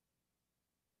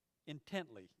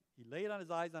intently. He laid on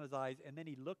his eyes, and then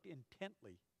he looked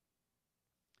intently.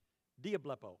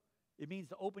 Diablepo. It means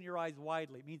to open your eyes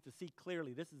widely. It means to see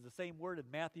clearly. This is the same word in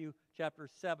Matthew chapter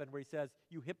 7 where he says,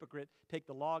 you hypocrite, take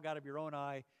the log out of your own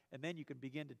eye, and then you can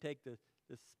begin to take the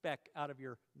speck out of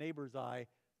your neighbor's eye,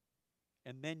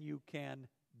 and then you can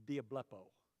diablepo.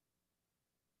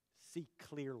 See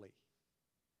clearly.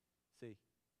 See,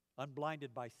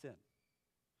 unblinded by sin.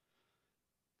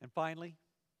 And finally,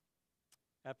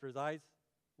 after his eyes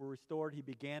were restored, he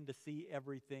began to see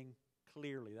everything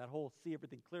clearly. That whole see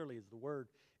everything clearly is the word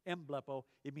emblepo.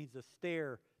 It means to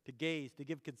stare, to gaze, to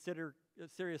give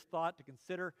serious thought, to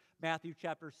consider. Matthew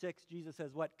chapter 6, Jesus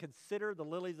says what? Consider the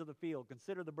lilies of the field.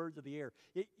 Consider the birds of the air.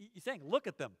 He's saying look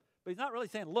at them, but he's not really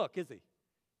saying look, is he?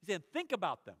 He's saying think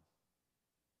about them.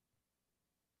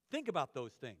 Think about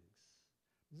those things.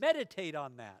 Meditate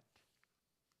on that.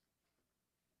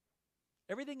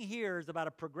 Everything here is about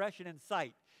a progression in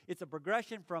sight. It's a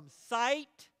progression from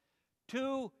sight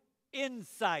to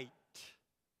insight.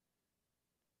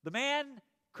 The man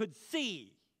could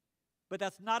see, but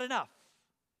that's not enough.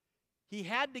 He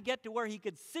had to get to where he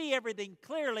could see everything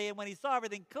clearly, and when he saw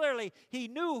everything clearly, he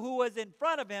knew who was in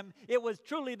front of him. It was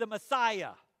truly the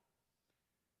Messiah.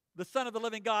 The Son of the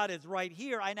living God is right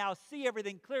here. I now see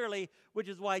everything clearly, which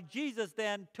is why Jesus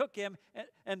then took him,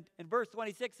 and verse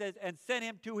 26 says, and sent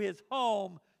him to his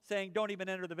home, saying, don't even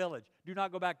enter the village. Do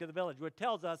not go back to the village, which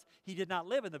tells us he did not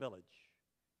live in the village.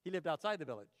 He lived outside the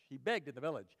village. He begged in the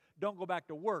village. don't go back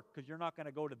to work because you're not going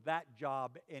to go to that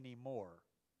job anymore.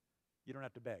 You don't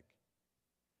have to beg.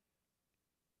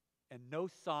 And no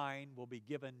sign will be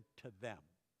given to them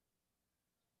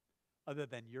other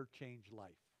than your changed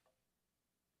life.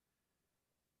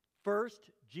 First,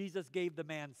 Jesus gave the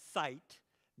man sight.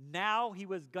 Now he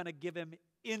was going to give him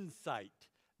insight.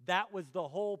 That was the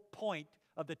whole point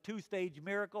of the two-stage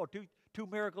miracle, or two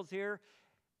miracles here.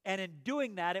 And in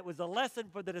doing that, it was a lesson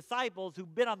for the disciples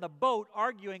who've been on the boat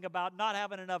arguing about not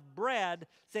having enough bread,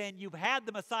 saying you've had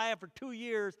the Messiah for 2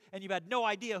 years and you've had no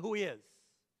idea who he is.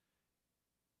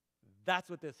 That's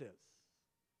what this is.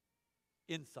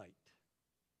 Insight.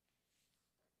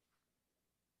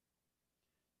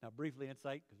 Now, briefly,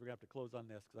 insight, because we're going to have to close on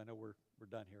this, because I know we're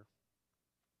done here.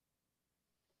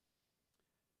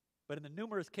 But in the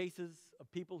numerous cases of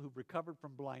people who've recovered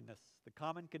from blindness, the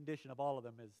common condition of all of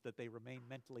them is that they remain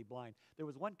mentally blind. There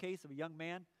was one case of a young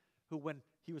man who, when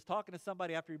he was talking to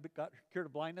somebody after he got cured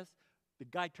of blindness, the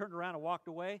guy turned around and walked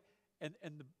away, and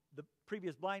the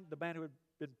man who had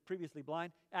been previously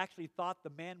blind, actually thought the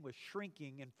man was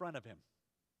shrinking in front of him.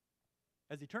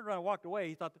 As he turned around and walked away,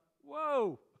 he thought,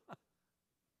 whoa!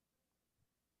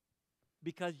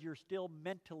 Because you're still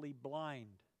mentally blind.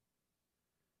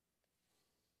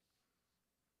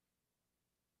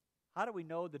 How do we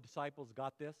know the disciples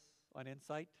got this on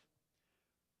insight?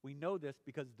 We know this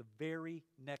because the very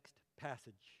next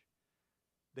passage.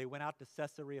 They went out to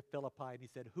Caesarea Philippi, and he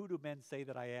said, who do men say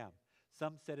that I am?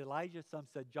 Some said Elijah, some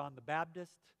said John the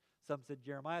Baptist, some said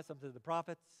Jeremiah, some said the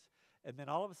prophets. And then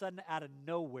all of a sudden, out of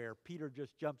nowhere, Peter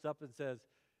just jumps up and says,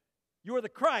 you are the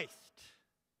Christ.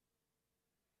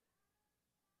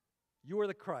 You are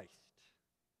the Christ.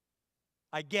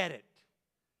 I get it.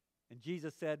 And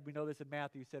Jesus said, we know this in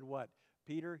Matthew, said what?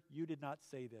 Peter, you did not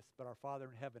say this, but our Father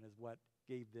in heaven is what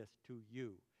gave this to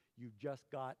you. You just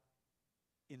got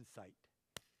insight.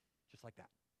 Just like that.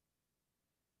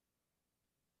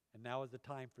 And now is the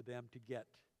time for them to get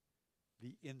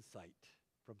the insight.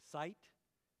 From sight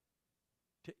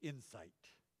to insight.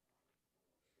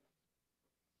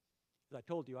 As I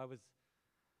told you, I was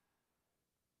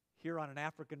here on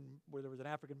where there was an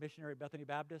African missionary, Bethany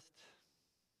Baptist.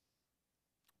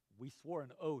 We swore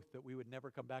an oath that we would never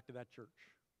come back to that church.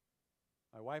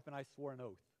 My wife and I swore an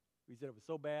oath. We said it was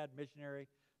so bad, missionary,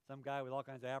 some guy with all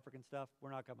kinds of African stuff,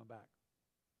 we're not coming back.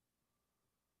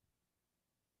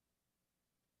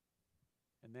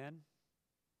 And then,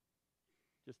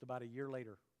 just about a year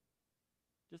later,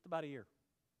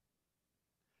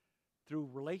 through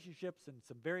relationships and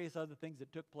some various other things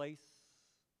that took place,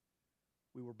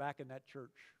 we were back in that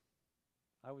church.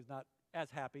 I was not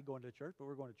as happy going to church, but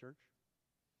we're going to church.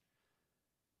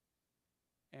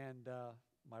 And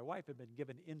my wife had been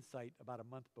given insight about a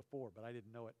month before, but I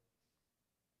didn't know it.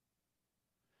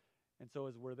 And so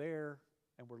as we're there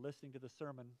and we're listening to the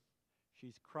sermon,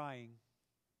 she's crying.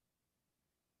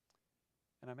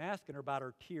 And I'm asking her about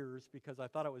her tears because I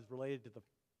thought it was related to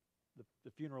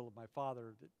the funeral of my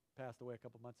father that passed away a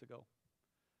couple months ago.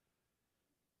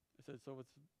 I said, so it's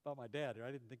about my dad.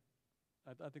 I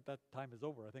think that time is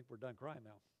over. I think we're done crying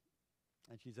now.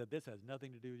 And she said, this has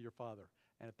nothing to do with your father.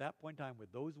 And at that point in time,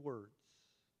 with those words,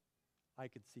 I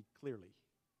could see clearly.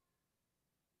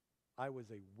 I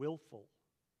was a willful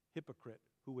hypocrite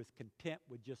who was content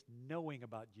with just knowing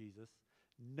about Jesus,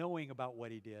 knowing about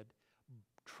what he did,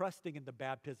 trusting in the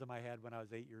baptism I had when I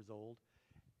was 8 years old,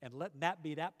 and letting that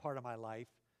be that part of my life.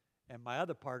 And my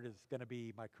other part is going to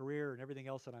be my career and everything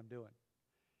else that I'm doing.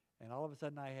 And all of a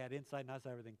sudden, I had insight and I saw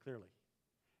everything clearly.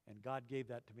 And God gave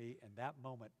that to me, and that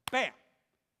moment, bam,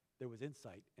 there was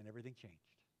insight, and everything changed.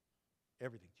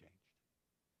 Everything changed.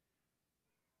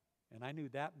 And I knew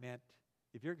that meant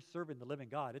if you're serving the living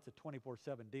God, it's a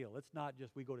 24/7 deal. It's not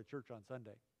just we go to church on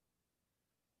Sunday.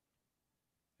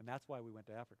 And that's why we went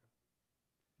to Africa.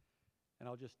 And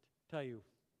I'll just tell you,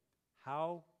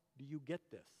 how do you get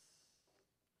this?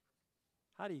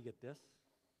 How do you get this?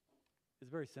 It's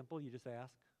very simple. You just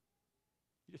ask.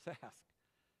 You just ask.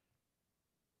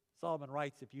 Solomon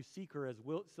writes, if you seek her as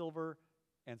silver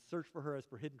and search for her as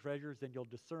for hidden treasures, then you'll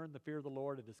discern the fear of the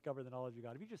Lord and discover the knowledge of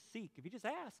God. If you just seek, if you just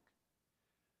ask.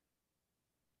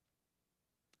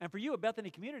 And for you at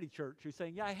Bethany Community Church who's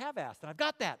saying, yeah, I have asked and I've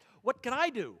got that. What can I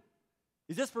do?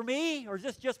 Is this for me or is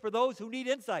this just for those who need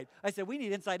insight? I said, we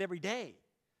need insight every day.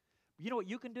 You know what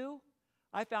you can do?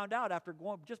 I found out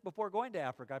just before going to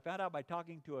Africa, I found out by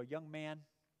talking to a young man.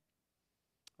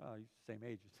 Well, he's the same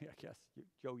age as me, I guess,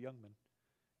 Joe Youngman.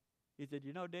 He said,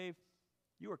 you know, Dave,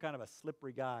 you were kind of a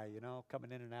slippery guy,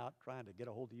 coming in and out, trying to get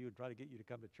a hold of you and try to get you to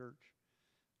come to church.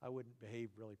 I wouldn't behave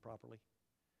really properly.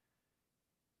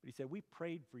 But he said, we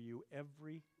prayed for you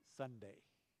every Sunday.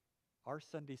 Our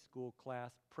Sunday school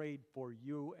class prayed for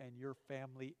you and your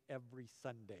family every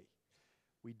Sunday.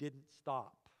 We didn't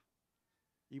stop,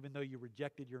 even though you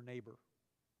rejected your neighbor.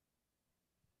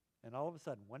 And all of a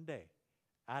sudden, one day,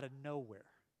 out of nowhere,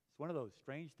 it's one of those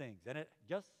strange things, and it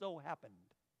just so happened,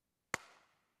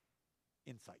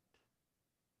 insight.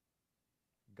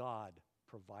 God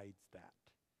provides that.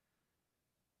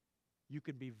 You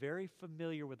can be very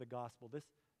familiar with the gospel.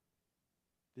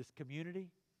 This community,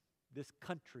 this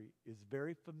country is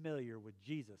very familiar with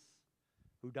Jesus,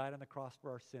 who died on the cross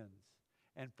for our sins,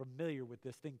 and familiar with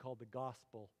this thing called the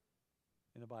gospel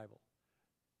in the Bible.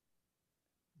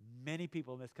 Many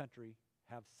people in this country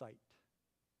have sight.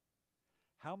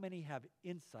 How many have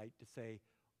insight to say,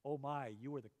 oh my,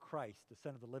 you are the Christ, the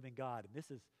Son of the living God, and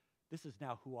this is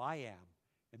now who I am,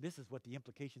 and this is what the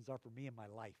implications are for me in my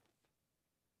life.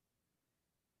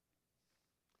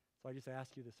 So I just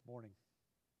ask you this morning,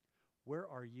 where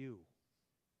are you?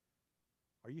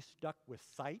 Are you stuck with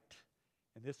sight,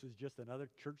 and this was just another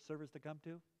church service to come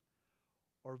to?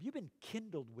 Or have you been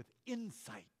kindled with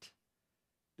insight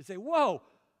to say, whoa,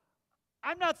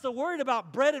 I'm not so worried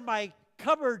about bread in my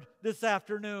cupboard this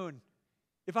afternoon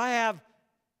if I have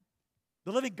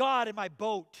the living God in my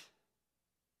boat.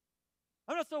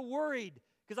 I'm not so worried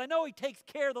because I know He takes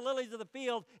care of the lilies of the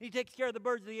field and He takes care of the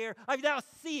birds of the air. I now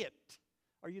see it.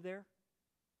 Are you there?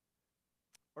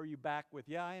 Or are you back with,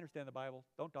 yeah, I understand the Bible.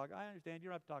 Don't talk. I understand. You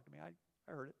don't have to talk to me.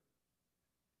 I heard it.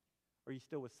 Or are you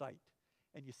still with sight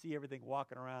and you see everything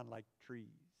walking around like trees?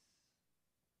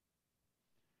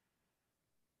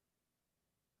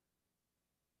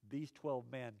 These 12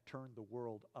 men turned the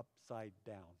world upside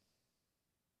down,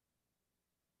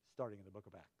 starting in the book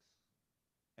of Acts,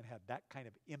 and had that kind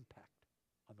of impact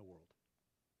on the world.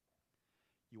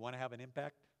 You want to have an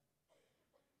impact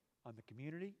on the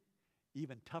community?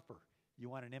 Even tougher, you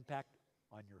want an impact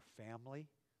on your family?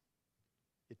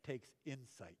 It takes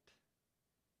insight,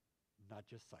 not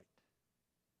just sight.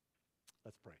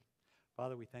 Let's pray.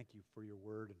 Father, we thank you for your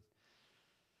word, and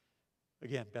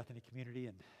again, Bethany community,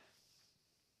 and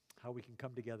how we can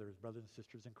come together as brothers and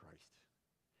sisters in Christ.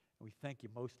 And we thank you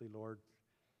mostly, Lord,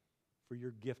 for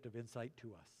your gift of insight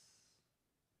to us,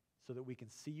 so that we can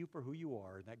see you for who you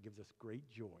are, and that gives us great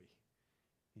joy.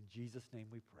 In Jesus' name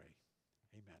we pray.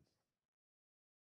 Amen.